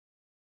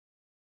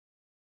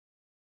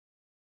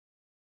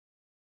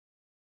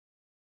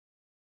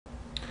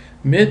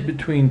Mid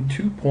between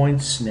 2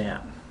 points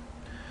snap.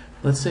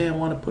 Let's say I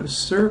want to put a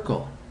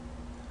circle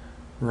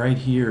right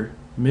here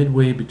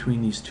midway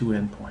between these two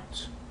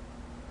endpoints.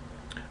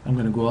 I'm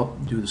going to go up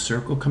and do the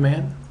circle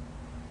command.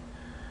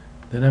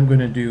 Then I'm going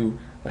to do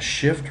a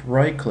shift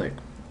right click.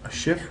 A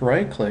shift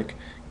right click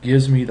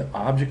gives me the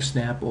object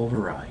snap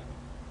override.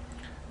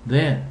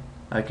 Then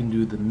I can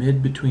do the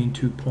mid between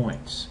 2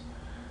 points.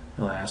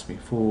 It'll ask me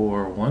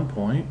for 1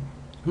 point.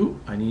 Ooh,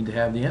 I need to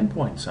have the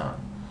endpoints on.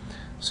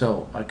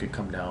 So I could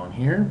come down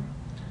here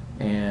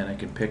and I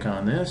can pick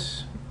on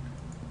this.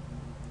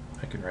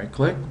 I can right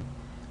click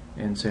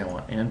and say I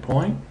want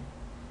endpoint,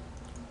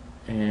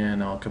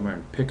 and I'll come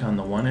and pick on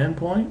the one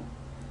endpoint,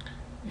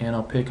 and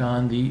I'll pick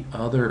on the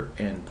other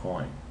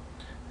endpoint.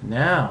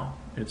 Now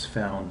it's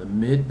found the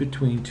mid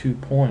between 2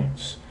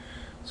 points.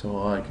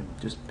 So I can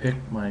just pick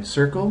my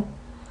circle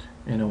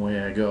and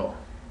away I go.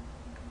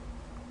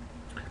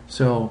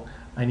 So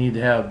I need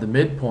to have the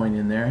midpoint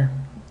in there.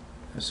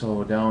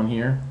 So down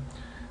here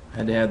I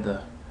had to add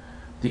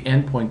the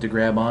endpoint to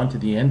grab onto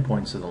the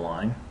endpoints of the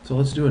line. So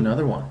let's do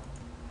another one.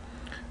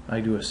 I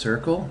do a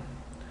circle,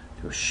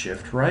 do a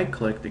shift right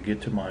click to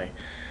get to my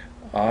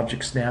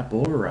object snap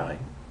override.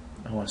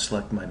 I want to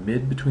select my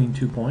mid between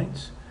 2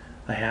 points.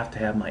 I have to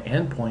have my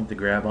endpoint to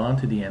grab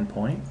onto the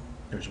endpoint.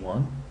 There's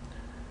one,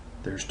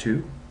 there's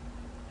two,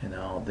 and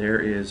now there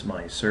is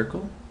my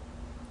circle.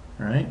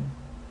 Alright,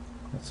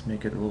 let's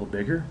make it a little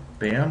bigger.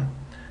 Bam,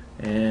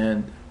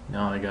 and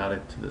now I got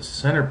it to the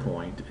center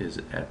point is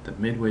at the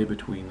midway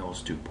between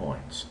those 2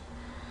 points.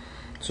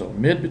 So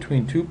mid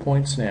between 2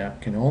 point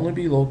snap can only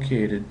be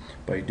located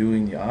by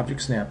doing the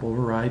object snap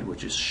override,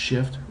 which is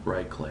shift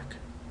right click.